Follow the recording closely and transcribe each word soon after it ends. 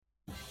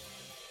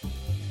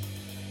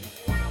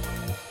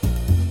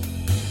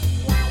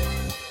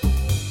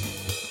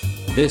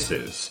This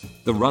is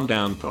the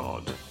Rundown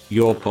Pod,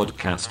 your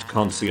podcast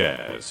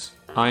concierge.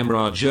 I'm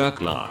Roger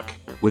Clark,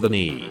 with an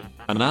E,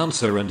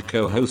 announcer and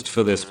co-host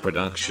for this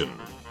production.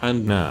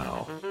 And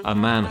now, a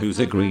man whose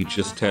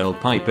egregious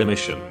tailpipe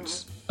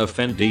emissions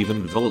offend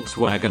even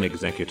Volkswagen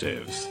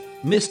executives,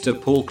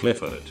 Mr. Paul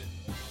Clifford.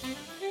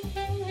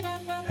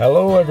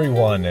 Hello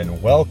everyone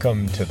and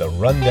welcome to the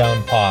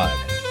Rundown Pod.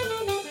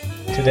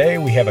 Today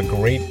we have a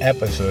great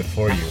episode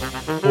for you.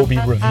 We'll be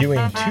reviewing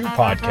two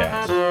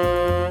podcasts.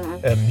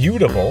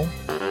 Immutable,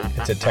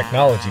 it's a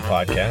technology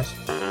podcast,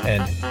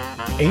 and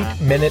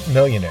 8-Minute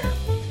Millionaire.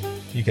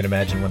 You can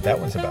imagine what that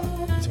one's about.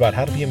 It's about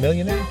how to be a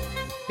millionaire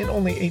in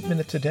only 8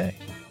 minutes a day.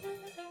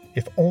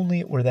 If only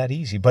it were that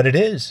easy, but it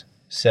is,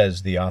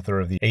 says the author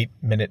of the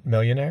 8-Minute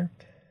Millionaire.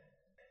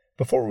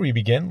 Before we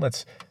begin,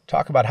 let's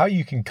talk about how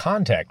you can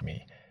contact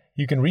me.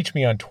 You can reach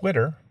me on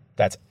Twitter,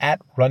 that's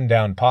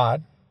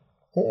 @rundownpod,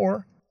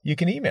 or you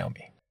can email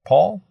me,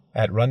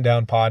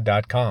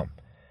 paul@rundownpod.com.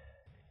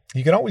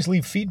 You can always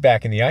leave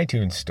feedback in the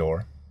iTunes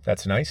store.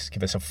 That's nice.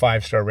 Give us a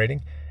 5-star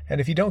rating. And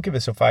if you don't give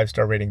us a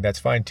 5-star rating, that's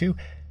fine too.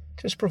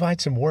 Just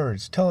provide some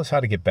words. Tell us how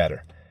to get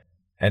better.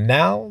 And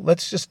now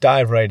let's just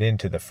dive right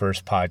into the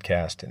first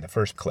podcast in the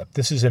first clip.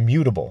 This is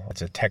Immutable.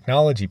 It's a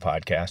technology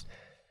podcast.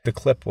 The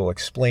clip will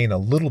explain a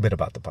little bit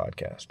about the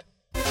podcast.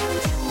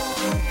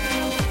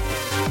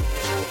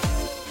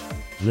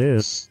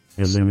 This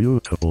is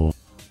Immutable.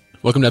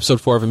 Welcome to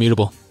episode 4 of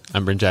Immutable.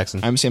 I'm Bryn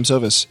Jackson. I'm Sam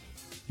Sovis.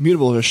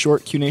 Immutable is a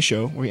short Q&A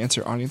show where we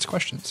answer audience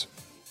questions.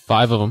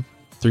 5 of them,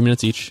 3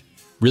 minutes each.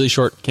 Really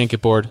short, can't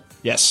get bored.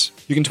 Yes.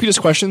 You can tweet us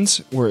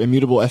questions. We're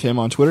ImmutableFM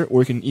on Twitter,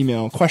 or you can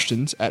email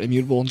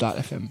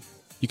questions@immutable.fm.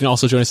 You can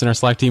also join us in our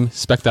Slack team,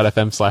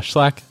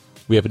 spec.fm/Slack.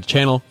 We have a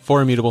channel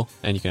for Immutable,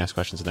 and you can ask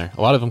questions in there.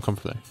 A lot of them come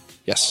from there.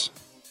 Yes.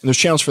 And there's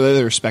channels for the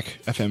other Spec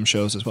FM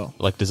shows as well.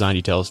 Like Design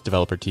Details,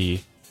 Developer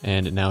T,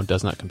 and now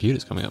Does Not Compute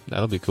is coming up.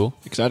 That'll be cool.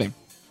 Exciting.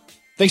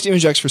 Thanks to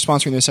ImageX for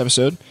sponsoring this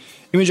episode.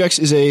 ImageX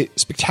is a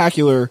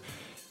spectacular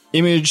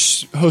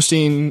image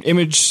hosting,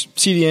 image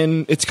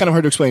CDN. It's kind of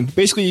hard to explain.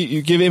 Basically,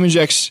 you give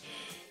ImageX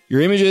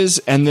your images,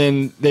 and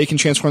then they can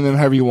transform them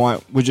however you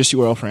want with just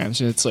URL params.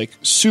 And it's like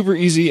super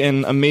easy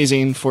and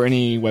amazing for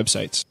any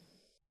websites.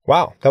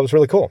 Wow, that was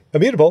really cool.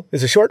 Immutable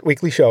is a short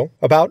weekly show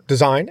about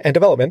design and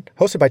development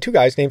hosted by two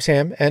guys named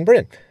Sam and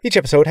Bryn. Each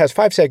episode has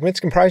 5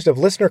 segments comprised of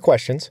listener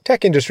questions,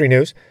 tech industry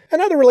news,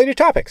 and other related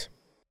topics.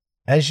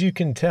 As you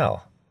can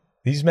tell,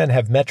 these men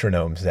have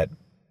metronomes that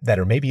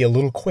are maybe a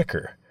little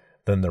quicker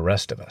than the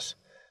rest of us.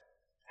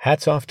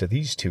 Hats off to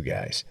these two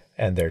guys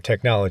and their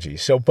technology.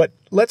 But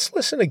let's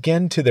listen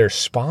again to their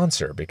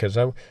sponsor, because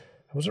I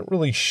wasn't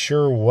really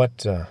sure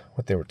what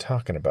they were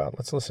talking about.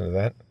 Let's listen to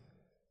that.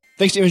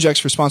 Thanks to ImageX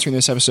for sponsoring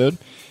this episode.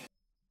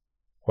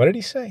 What did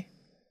he say?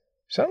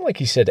 Sounded like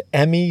he said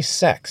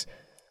ME-Sex.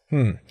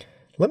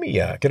 Let me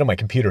get on my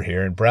computer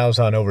here and browse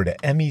on over to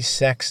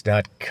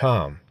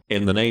mesex.com.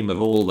 In the name of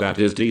all that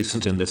is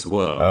decent in this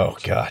world. Oh,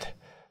 God.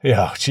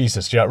 Yeah,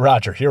 Jesus. Yeah,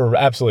 Roger, you're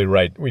absolutely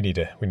right. We need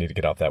to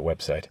get off that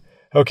website.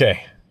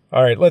 Okay.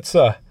 All right, let's,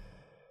 I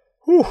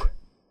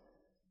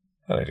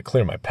need to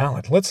clear my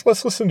palate. Let's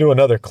listen to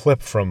another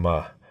clip from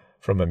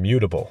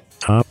Immutable.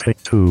 Topic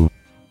 2.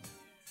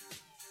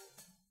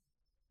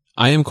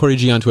 I am Corey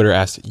G on Twitter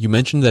asked, you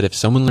mentioned that if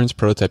someone learns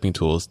prototyping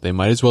tools, they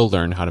might as well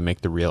learn how to make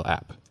the real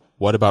app.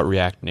 What about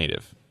React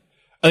Native?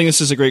 I think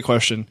this is a great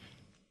question.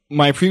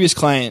 My previous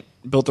client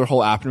built their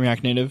whole app in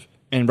React Native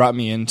and brought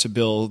me in to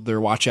build their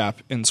watch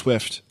app in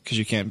Swift, because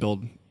you can't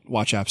build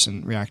watch apps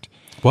in React.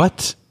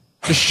 What?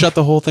 Just shut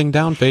the whole thing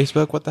down,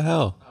 Facebook. What the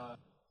hell?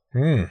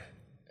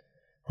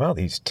 Well,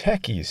 these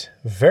techies,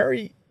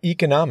 very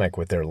economic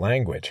with their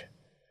language.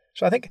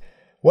 So I think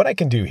what I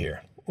can do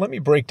here, let me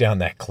break down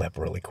that clip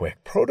really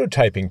quick.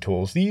 Prototyping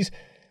tools, these,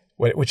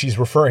 which he's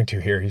referring to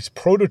here, he's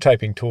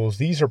prototyping tools.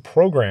 These are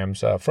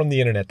programs from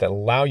the internet that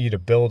allow you to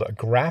build a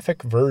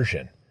graphic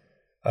version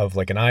of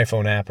like an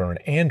iPhone app or an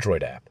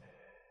Android app.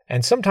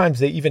 And sometimes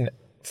they even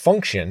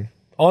function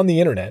on the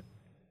internet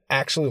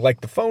actually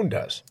like the phone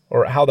does,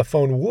 or how the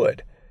phone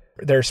would.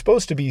 They're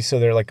supposed to be, so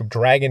they're like a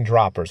drag and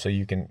dropper, so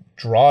you can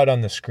draw it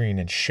on the screen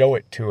and show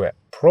it to a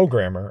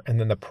programmer, and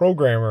then the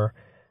programmer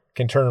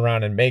can turn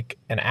around and make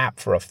an app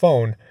for a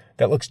phone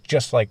that looks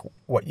just like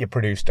what you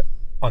produced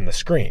on the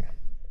screen.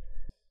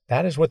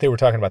 That is what they were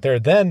talking about there.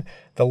 Then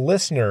the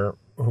listener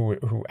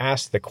who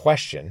asked the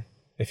question,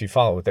 if you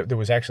follow it, there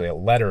was actually a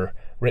letter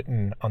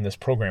written on this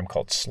program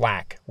called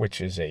Slack,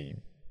 which is I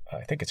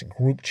think it's a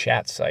group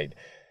chat site.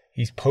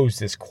 He's posed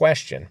this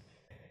question.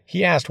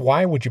 He asked,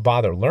 why would you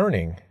bother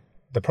learning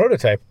the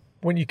prototype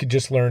when you could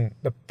just learn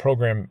the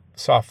program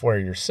software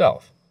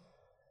yourself?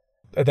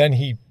 Then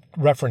he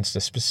referenced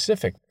a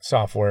specific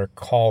software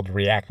called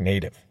React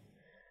Native.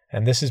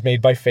 And this is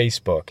made by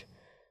Facebook.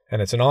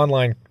 And it's an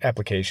online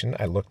application.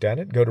 I looked at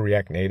it. Go to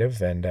React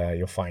Native and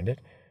you'll find it.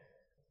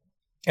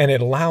 And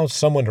it allows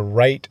someone to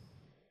write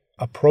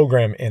a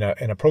program in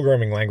a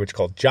programming language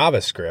called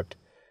JavaScript,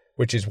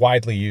 which is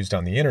widely used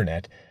on the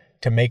internet,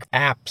 to make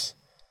apps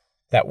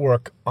that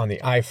work on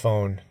the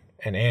iPhone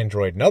and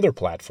Android and other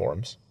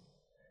platforms.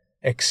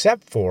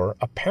 except for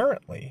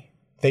apparently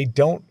they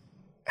don't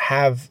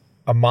have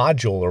a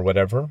module or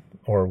whatever,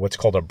 or what's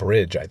called a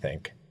bridge, I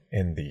think,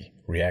 in the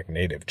React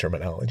Native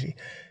terminology,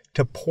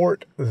 to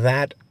port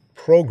that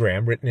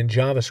program written in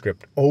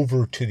JavaScript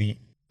over to the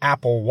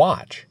Apple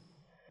Watch.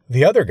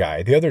 The other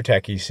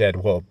techie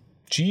said, well,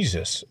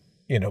 Jesus,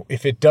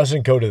 if it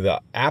doesn't go to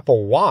the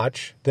Apple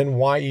Watch, then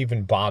why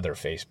even bother,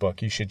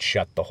 Facebook? You should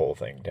shut the whole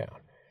thing down.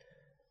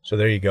 So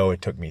there you go.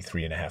 It took me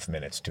 3.5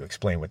 minutes to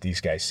explain what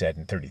these guys said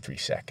in 33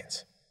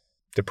 seconds.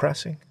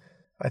 Depressing?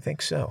 I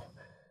think so.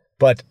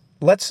 But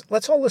let's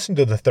all listen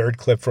to the third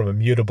clip from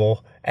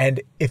Immutable.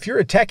 And if you're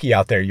a techie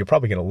out there, you're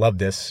probably going to love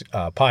this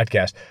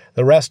podcast.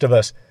 The rest of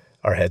us,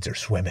 our heads are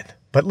swimming.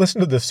 But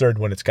listen to the third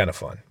one. It's kind of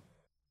fun.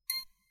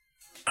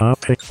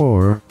 Topic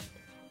 4.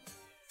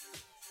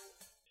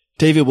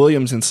 David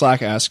Williams in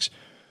Slack asks,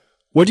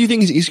 what do you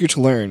think is easier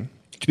to learn,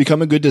 to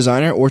become a good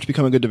designer or to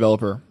become a good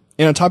developer?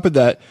 And on top of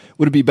that,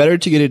 would it be better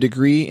to get a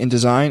degree in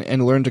design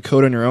and learn to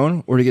code on your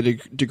own, or to get a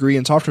degree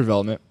in software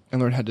development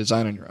and learn how to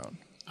design on your own?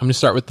 I'm going to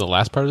start with the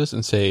last part of this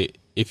and say,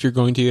 if you're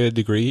going to get a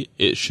degree,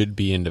 it should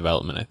be in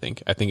development, I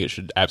think. I think it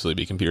should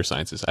absolutely be computer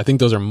sciences. I think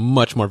those are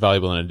much more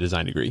valuable than a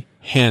design degree,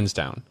 hands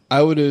down.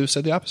 I would have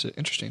said the opposite.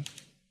 Interesting.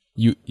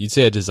 You'd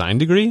say a design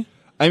degree?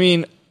 I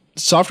mean,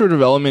 software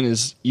development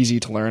is easy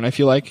to learn, I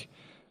feel like.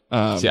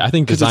 See, I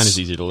think design is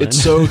easy to learn.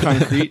 It's so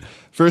concrete.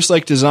 First,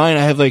 design,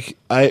 I have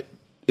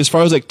as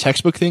far as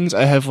textbook things,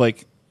 I have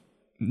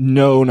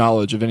no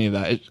knowledge of any of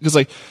that.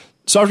 Because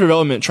software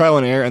development, trial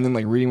and error, and then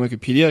reading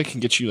Wikipedia can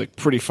get you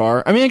pretty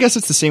far. I mean, I guess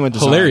it's the same with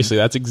design. Hilariously,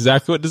 that's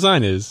exactly what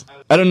design is.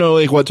 I don't know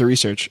what to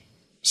research,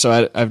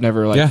 so I've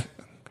never Yeah.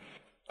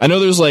 I know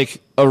there's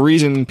a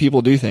reason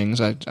people do things.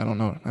 I don't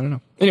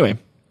know. Anyway,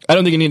 I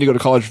don't think you need to go to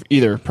college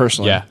either,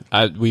 personally.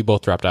 Yeah, we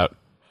both dropped out.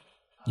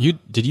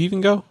 Did you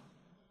even go?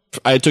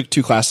 I took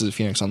 2 classes at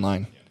Phoenix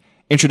online.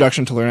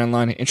 Introduction to Learn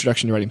Online and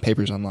Introduction to Writing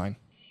Papers Online.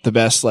 The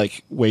best,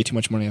 way too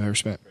much money I've ever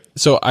spent.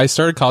 So I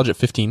started college at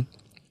 15.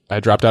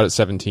 I dropped out at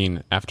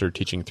 17 after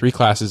teaching 3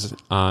 classes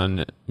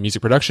on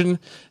music production.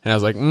 And I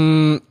was like,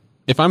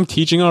 if I'm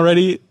teaching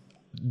already,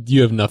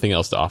 you have nothing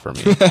else to offer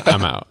me.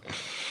 I'm out.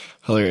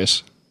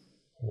 Hilarious.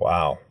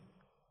 Wow.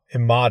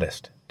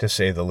 Immodest, to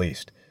say the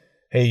least.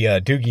 Hey,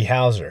 Doogie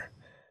Howser.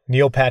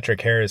 Neil Patrick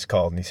Harris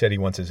called and he said he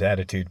wants his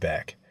attitude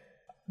back.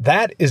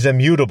 That is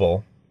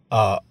Immutable,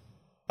 a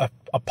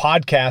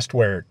podcast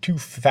where 2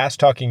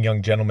 fast-talking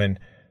young gentlemen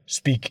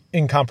speak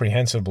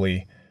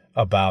incomprehensibly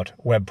about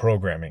web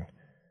programming.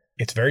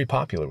 It's very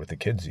popular with the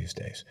kids these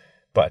days,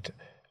 but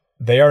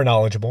they are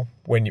knowledgeable.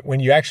 When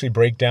you actually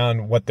break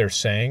down what they're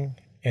saying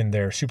in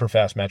their super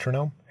fast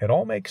metronome, it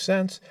all makes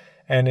sense.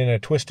 And in a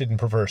twisted and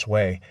perverse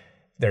way,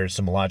 there's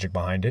some logic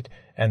behind it.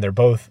 And they're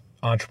both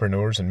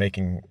entrepreneurs and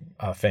making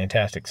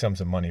fantastic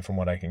sums of money from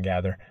what I can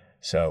gather.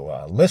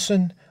 So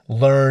listen,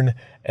 learn,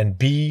 and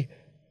be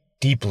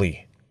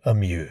deeply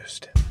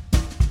amused.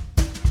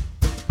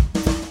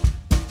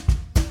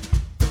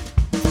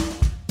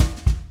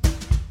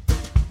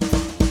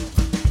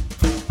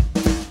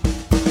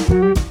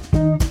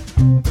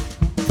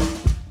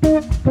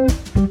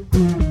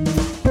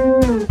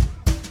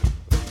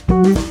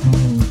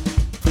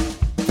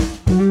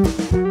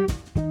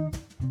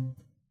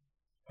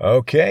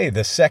 Okay,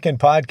 the second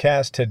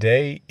podcast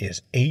today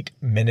is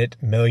 8-Minute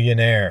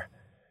Millionaire,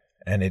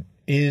 and it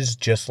is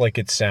just like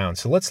it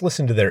sounds. So let's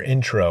listen to their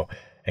intro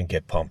and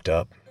get pumped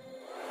up.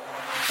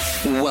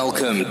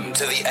 Welcome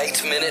to the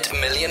 8-Minute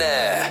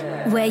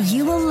Millionaire, where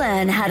you will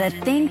learn how to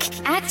think,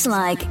 act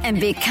like, and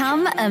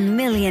become a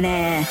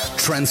millionaire.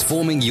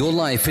 Transforming your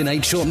life in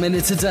 8 short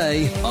minutes a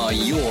day are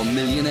your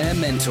millionaire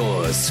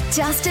mentors,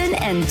 Justin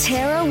and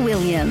Tara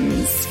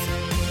Williams.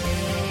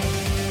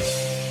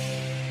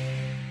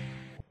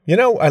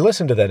 I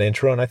listened to that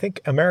intro, and I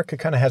think America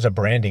kind of has a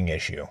branding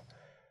issue.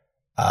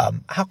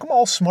 How come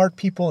all smart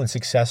people and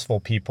successful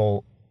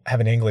people have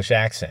an English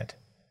accent?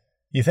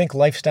 You think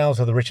Lifestyles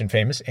of the Rich and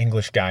Famous,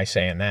 English guy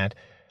saying that.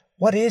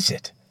 What is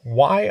it?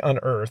 Why on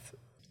earth?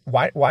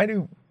 Why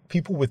do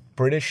people with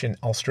British and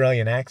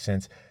Australian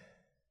accents,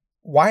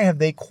 why have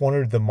they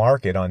cornered the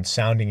market on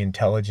sounding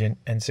intelligent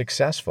and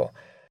successful?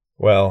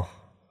 Well,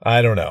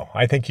 I don't know.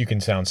 I think you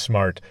can sound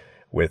smart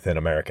with an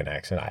American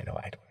accent. I don't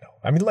know.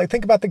 I mean,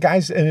 think about the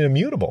guys in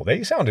Immutable.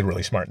 They sounded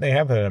really smart. They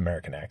have an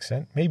American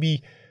accent.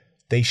 Maybe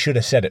they should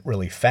have said it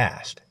really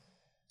fast.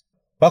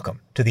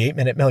 Welcome to the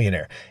 8-Minute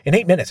Millionaire. In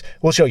 8 minutes,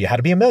 we'll show you how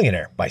to be a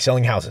millionaire by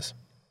selling houses.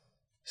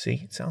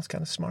 See, it sounds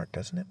kind of smart,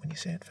 doesn't it, when you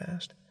say it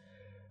fast?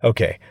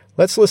 Okay,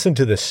 let's listen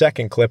to the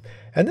second clip.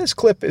 And this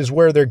clip is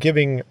where they're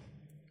giving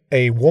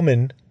a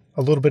woman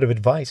a little bit of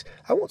advice.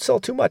 I won't sell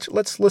too much.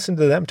 Let's listen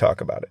to them talk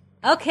about it.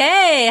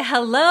 Okay,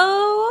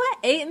 hello,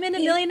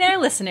 8-Minute Millionaire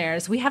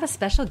listeners. We have a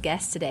special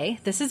guest today.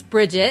 This is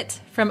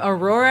Bridget from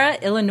Aurora,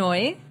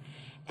 Illinois.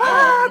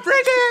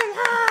 Bridget!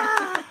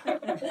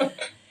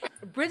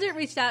 Bridget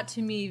reached out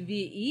to me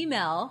via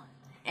email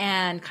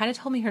and kind of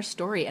told me her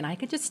story. And I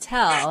could just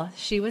tell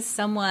she was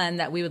someone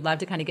that we would love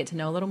to kind of get to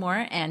know a little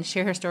more and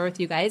share her story with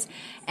you guys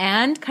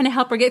and kind of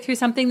help her get through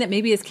something that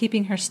maybe is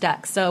keeping her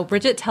stuck. So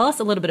Bridget, tell us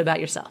a little bit about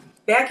yourself.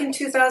 Back in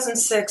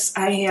 2006,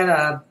 I had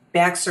a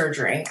back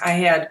surgery. I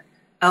had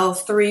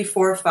L3,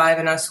 4, 5,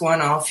 and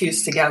S1 all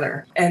fused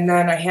together. And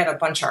then I had a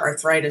bunch of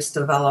arthritis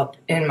develop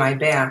in my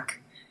back.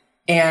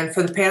 And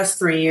for the past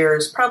 3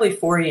 years, probably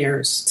 4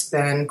 years, it's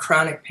been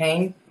chronic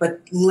pain. But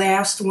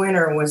last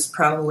winter was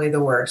probably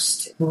the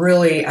worst.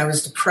 Really, I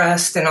was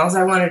depressed, and all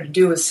I wanted to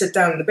do was sit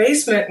down in the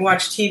basement and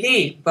watch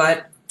TV.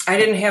 But I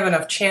didn't have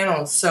enough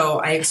channels, so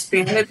I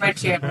expanded my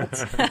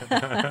channels.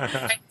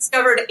 I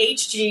discovered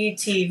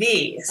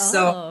HGTV,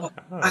 so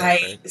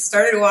I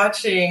started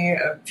watching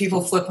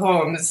people flip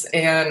homes,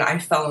 and I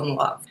fell in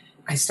love.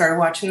 I started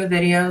watching the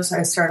videos.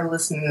 I started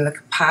listening to the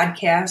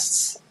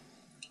podcasts.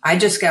 I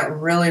just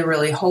got really,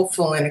 really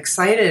hopeful and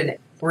excited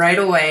right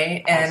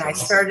away, and I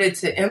started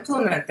to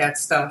implement that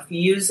stuff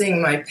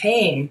using my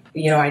pain.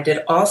 I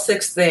did all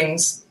 6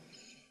 things,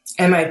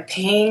 and my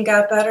pain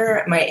got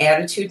better, my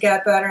attitude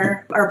got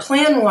better. Our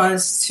plan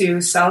was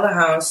to sell the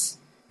house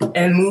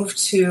and move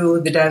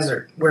to the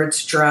desert where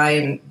it's dry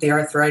and the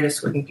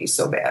arthritis wouldn't be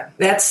so bad.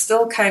 That's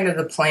still kind of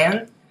the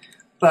plan,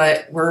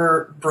 but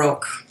we're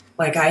broke.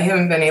 Like, I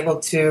haven't been able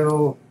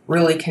to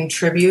really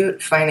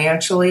contribute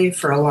financially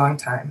for a long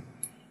time.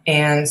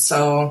 And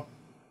so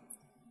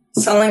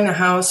selling the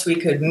house, we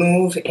could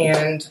move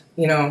and,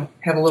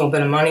 have a little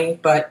bit of money.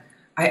 But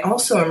I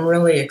also am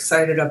really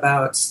excited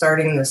about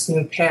starting this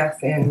new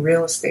path in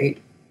real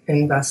estate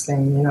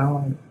investing,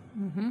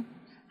 Mm-hmm.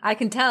 I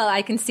can tell.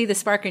 I can see the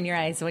spark in your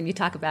eyes when you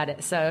talk about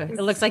it. So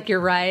it looks like you're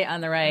right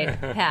on the right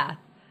path.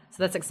 So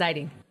that's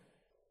exciting.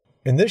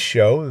 In this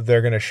show,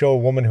 they're going to show a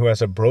woman who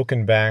has a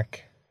broken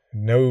back,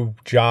 no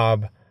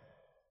job,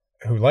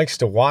 who likes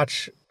to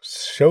watch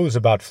shows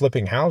about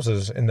flipping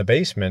houses in the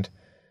basement,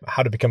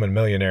 how to become a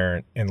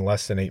millionaire in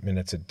less than 8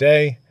 minutes a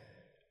day.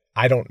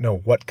 I don't know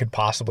what could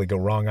possibly go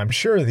wrong. I'm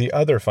sure the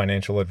other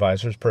financial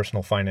advisors,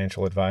 personal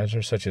financial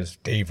advisors, such as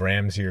Dave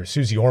Ramsey or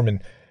Susie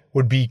Orman,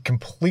 would be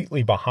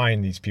completely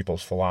behind these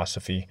people's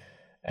philosophy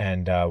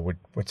and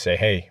would say,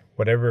 hey,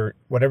 whatever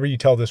you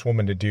tell this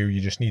woman to do,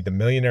 you just need the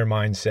millionaire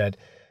mindset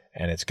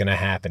and it's going to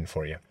happen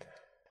for you.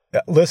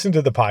 Listen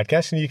to the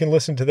podcast and you can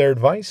listen to their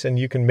advice and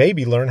you can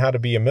maybe learn how to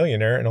be a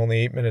millionaire in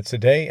only 8 minutes a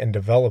day and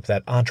develop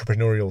that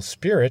entrepreneurial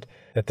spirit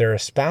that they're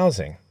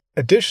espousing.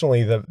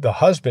 Additionally, the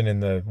husband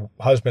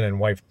and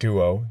wife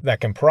duo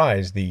that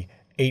comprise the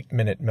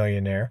 8-Minute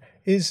Millionaire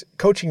is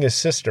coaching his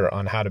sister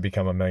on how to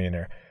become a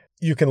millionaire.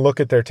 You can look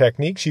at their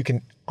techniques.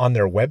 On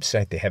their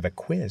website, they have a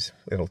quiz.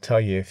 It'll tell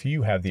you if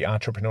you have the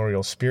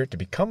entrepreneurial spirit to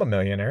become a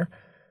millionaire.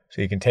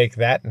 So you can take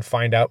that and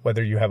find out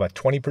whether you have a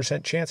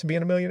 20% chance of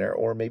being a millionaire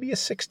or maybe a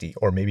 60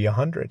 or maybe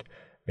 100.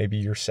 Maybe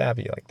you're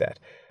savvy like that.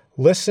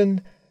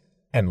 Listen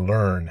and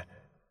learn.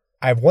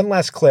 I have one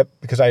last clip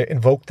because I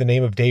invoked the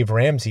name of Dave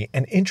Ramsey.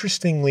 And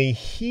interestingly,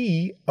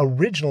 he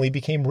originally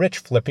became rich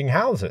flipping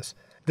houses.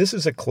 This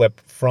is a clip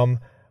from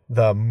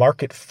the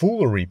Market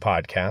Foolery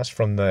podcast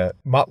from the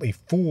Motley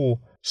Fool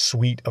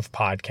suite of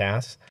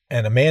podcasts.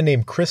 And a man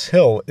named Chris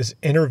Hill is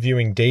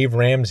interviewing Dave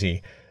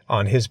Ramsey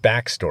on his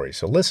backstory.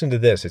 So listen to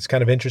this. It's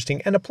kind of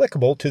interesting and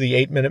applicable to the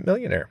 8-Minute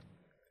Millionaire.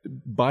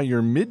 By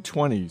your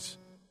mid-20s,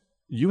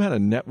 you had a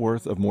net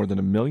worth of more than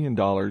 $1 million.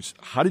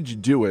 How did you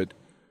do it,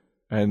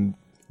 and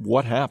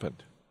what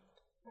happened?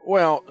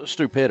 Well,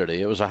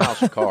 stupidity. It was a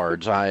house of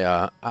cards.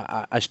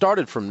 I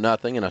started from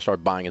nothing, and I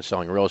started buying and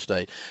selling real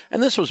estate.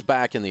 And this was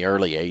back in the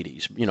early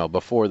 80s,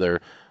 before there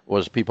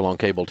was people on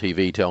cable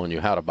TV telling you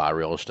how to buy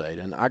real estate.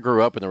 And I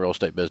grew up in the real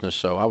estate business,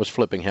 so I was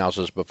flipping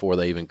houses before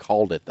they even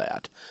called it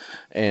that.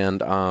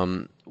 And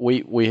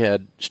we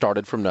had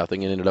started from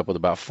nothing and ended up with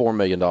about $4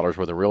 million worth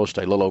of real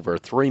estate, a little over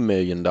 $3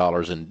 million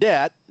in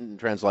debt, in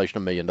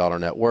translation $1 million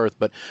net worth.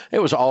 But it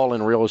was all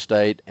in real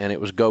estate, and it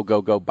was go,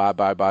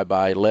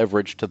 buy,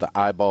 leverage to the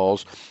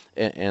eyeballs.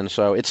 And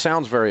so it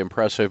sounds very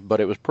impressive, but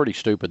it was pretty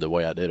stupid the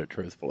way I did it,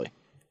 truthfully.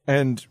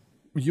 And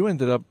you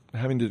ended up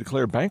having to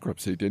declare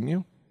bankruptcy, didn't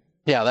you?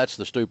 Yeah, that's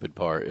the stupid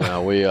part.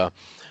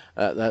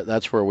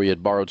 That's where we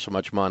had borrowed so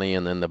much money,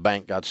 and then the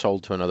bank got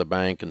sold to another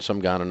bank, and some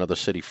guy in another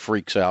city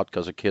freaks out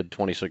because a kid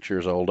 26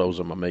 years old owes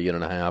them $1.5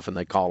 million, and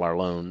they call our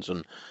loans,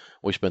 and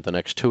we spent the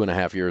next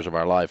 2.5 years of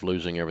our life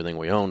losing everything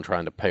we owned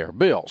trying to pay our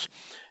bills.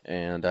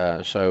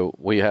 And so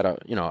we had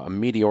a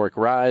meteoric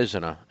rise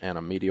and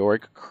a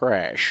meteoric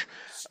crash,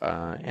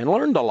 and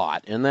learned a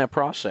lot in that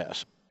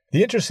process.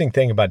 The interesting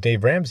thing about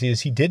Dave Ramsey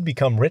is he did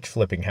become rich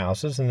flipping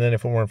houses, and then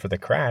if it weren't for the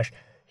crash,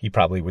 he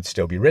probably would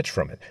still be rich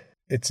from it.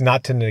 It's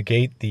not to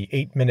negate the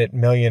 8-Minute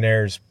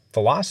Millionaire's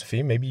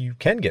philosophy. Maybe you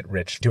can get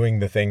rich doing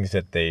the things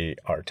that they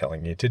are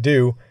telling you to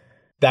do.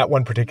 That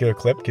one particular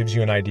clip gives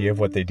you an idea of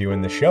what they do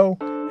in the show,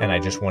 and I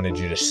just wanted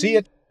you to see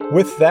it.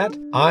 With that,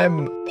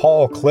 I'm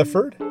Paul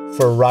Clifford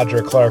for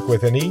Roger Clark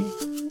with an E,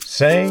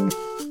 saying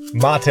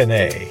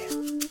matinee,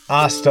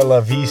 hasta la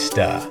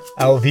vista,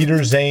 Auf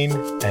Wiedersehen,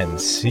 and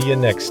see you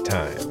next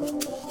time.